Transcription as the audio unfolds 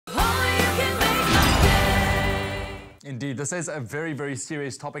Indeed, this is a very, very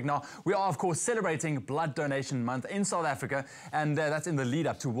serious topic. Now, we are, of course, celebrating Blood Donation Month in South Africa, and that's in the lead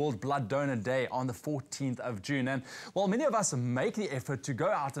up to World Blood Donor Day on the 14th of June. And while many of us make the effort to go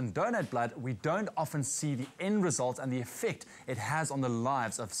out and donate blood, we don't often see the end result and the effect it has on the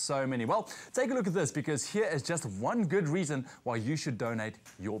lives of so many. Well, take a look at this, because here is just one good reason why you should donate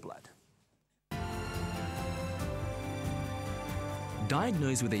your blood.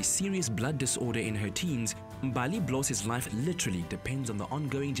 Diagnosed with a serious blood disorder in her teens, Mbali Blos's life literally depends on the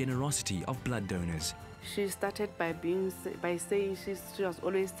ongoing generosity of blood donors. She started by saying she was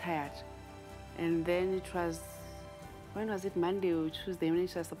always tired. And then it was, when was it, Monday or Tuesday, when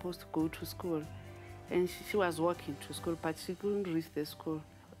she was supposed to go to school. And she was walking to school, but she couldn't reach the school.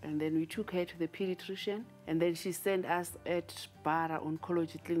 And then we took her to the pediatrician, and then she sent us at Bara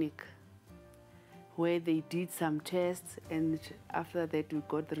Oncology Clinic, where they did some tests, and after that we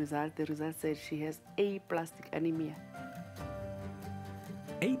got the result. The result said she has aplastic anemia.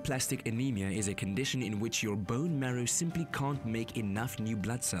 Aplastic anemia is a condition in which your bone marrow simply can't make enough new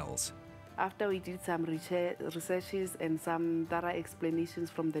blood cells. After we did some researches and some thorough explanations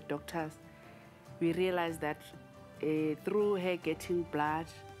from the doctors, we realized that through her getting blood,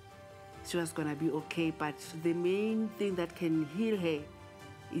 she was gonna be okay, but the main thing that can heal her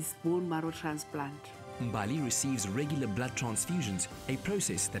is bone marrow transplant. Mbali receives regular blood transfusions, a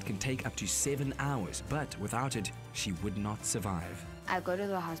process that can take up to 7 hours, but without it, she would not survive. I go to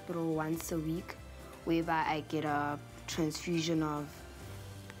the hospital once a week, whereby I get a transfusion of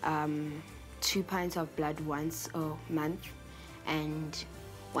 2 pints of blood once a month and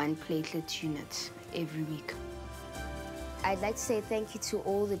 1 platelet unit every week. I'd like to say thank you to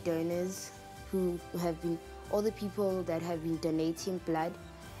all the donors who have been, all the people that have been donating blood.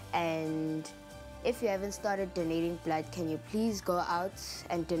 And if you haven't started donating blood, can you please go out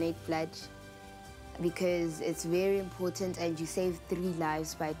and donate blood, because it's very important and you save 3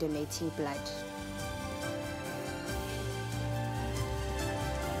 lives by donating blood.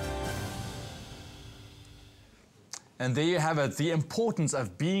 And there you have it, the importance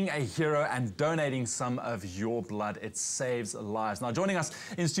of being a hero and donating some of your blood. It saves lives. Now, joining us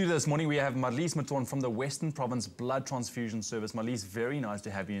in studio this morning, we have Marlize Mouton from the Western Province Blood Transfusion Service. Marlize, very nice to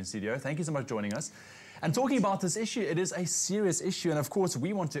have you in studio. Thank you so much for joining us. And talking about this issue, it is a serious issue. And of course,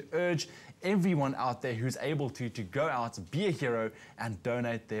 we want to urge everyone out there who's able to go out, be a hero, and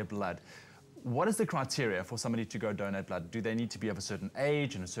donate their blood. What is the criteria for somebody to go donate blood? Do they need to be of a certain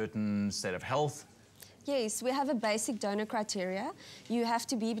age and a certain state of health? Yes, we have a basic donor criteria. You have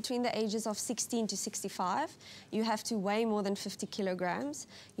to be between the ages of 16 to 65. You have to weigh more than 50 kilograms.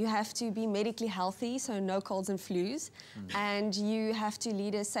 You have to be medically healthy, so no colds and flus. And you have to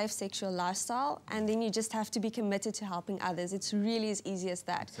lead a safe sexual lifestyle. And then you just have to be committed to helping others. It's really as easy as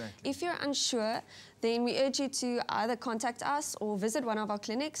that. Exactly. If you're unsure, then we urge you to either contact us or visit one of our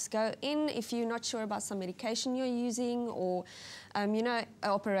clinics. Go in if you're not sure about some medication you're using or, you know, an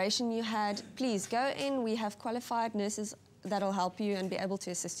operation you had. Please go in. We have qualified nurses that'll help you and be able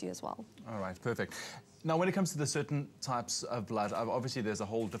to assist you as well. All right, perfect. Now, when it comes to the certain types of blood, obviously there's a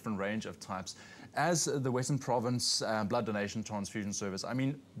whole different range of types. As the Western Province Blood Donation Transfusion Service, I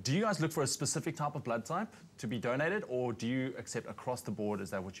mean, do you guys look for a specific type of blood type to be donated, or do you accept across the board? Is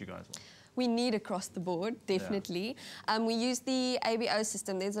that what you guys want? We need across the board, definitely. Yeah. We use the ABO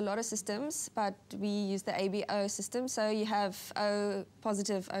system. There's a lot of systems, but we use the ABO system. So you have O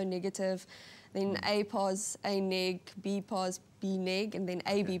positive, O negative, then A pos, A neg, B pos, B neg, and then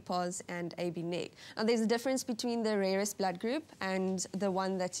AB pos and AB neg. Now there's a difference between the rarest blood group and the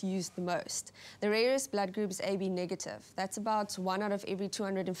one that's used the most. The rarest blood group is AB negative. That's about 1 out of every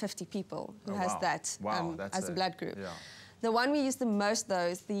 250 people who has that as a blood group. Yeah. The one we use the most, though,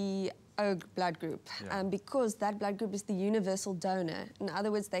 is the O blood group, because that blood group is the universal donor. In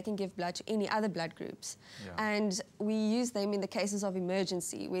other words, they can give blood to any other blood groups. Yeah. And we use them in the cases of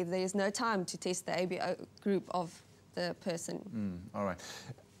emergency, where there's no time to test the ABO group of the person. All right.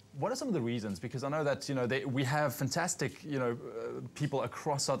 What are some of the reasons? Because I know that, you know, we have fantastic, you know, people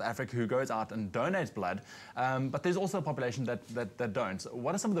across South Africa who goes out and donates blood, but there's also a population that don't.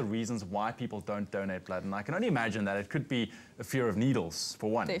 What are some of the reasons why people don't donate blood? And I can only imagine that it could be a fear of needles,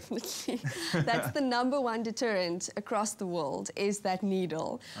 for one. Definitely. That's the #1 deterrent across the world, is that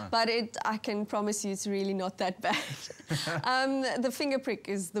needle. But I can promise you it's really not that bad. The finger prick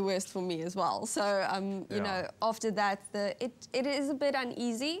is the worst for me as well. So, you know, after that, it is a bit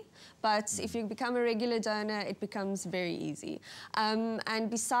uneasy. but if you become a regular donor, it becomes very easy. And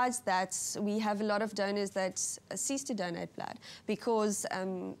besides that, we have a lot of donors that cease to donate blood because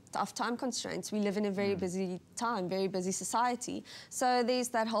of time constraints. We live in a very busy time, very busy society. So there's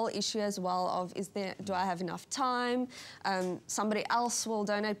that whole issue as well of, do I have enough time? Somebody else will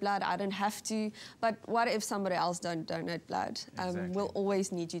donate blood, I don't have to. But what if somebody else don't donate blood? Exactly. We'll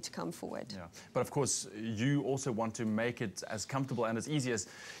always need you to come forward. Yeah. But of course, you also want to make it as comfortable and as easy as,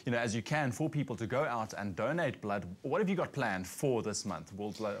 as you can for people to go out and donate blood. What have you got planned for this month,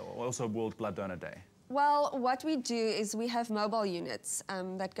 World Blood Donor Day? Well, what we do is we have mobile units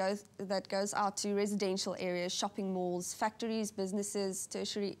that goes out to residential areas, shopping malls, factories, businesses,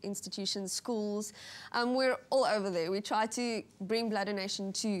 tertiary institutions, schools. We're all over there. We try to bring blood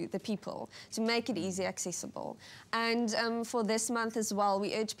donation to the people, to make it easy accessible. And for this month as well,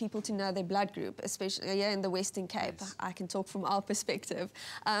 we urge people to know their blood group, especially here in the Western Cape. Yes. I can talk from our perspective.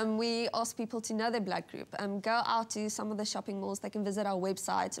 We ask people to know their blood group. Go out to some of the shopping malls. They can visit our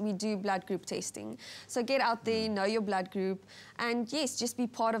website. We do blood group testing. So get out there, know your blood group, and yes, just be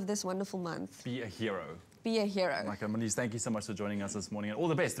part of this wonderful month. Be a hero. Be a hero. Okay, Marlize, thank you so much for joining us this morning, and all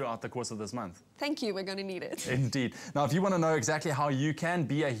the best throughout the course of this month. Thank you, we're going to need it. Indeed. Now, if you want to know exactly how you can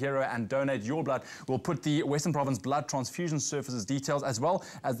be a hero and donate your blood, we'll put the Western Province Blood Transfusion Services details, as well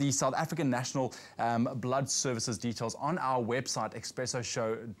as the South African National Blood Services details on our website,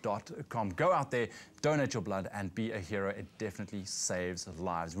 expressoshow.com. Go out there, donate your blood, and be a hero. It definitely saves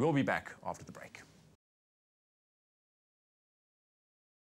lives. We'll be back after the break.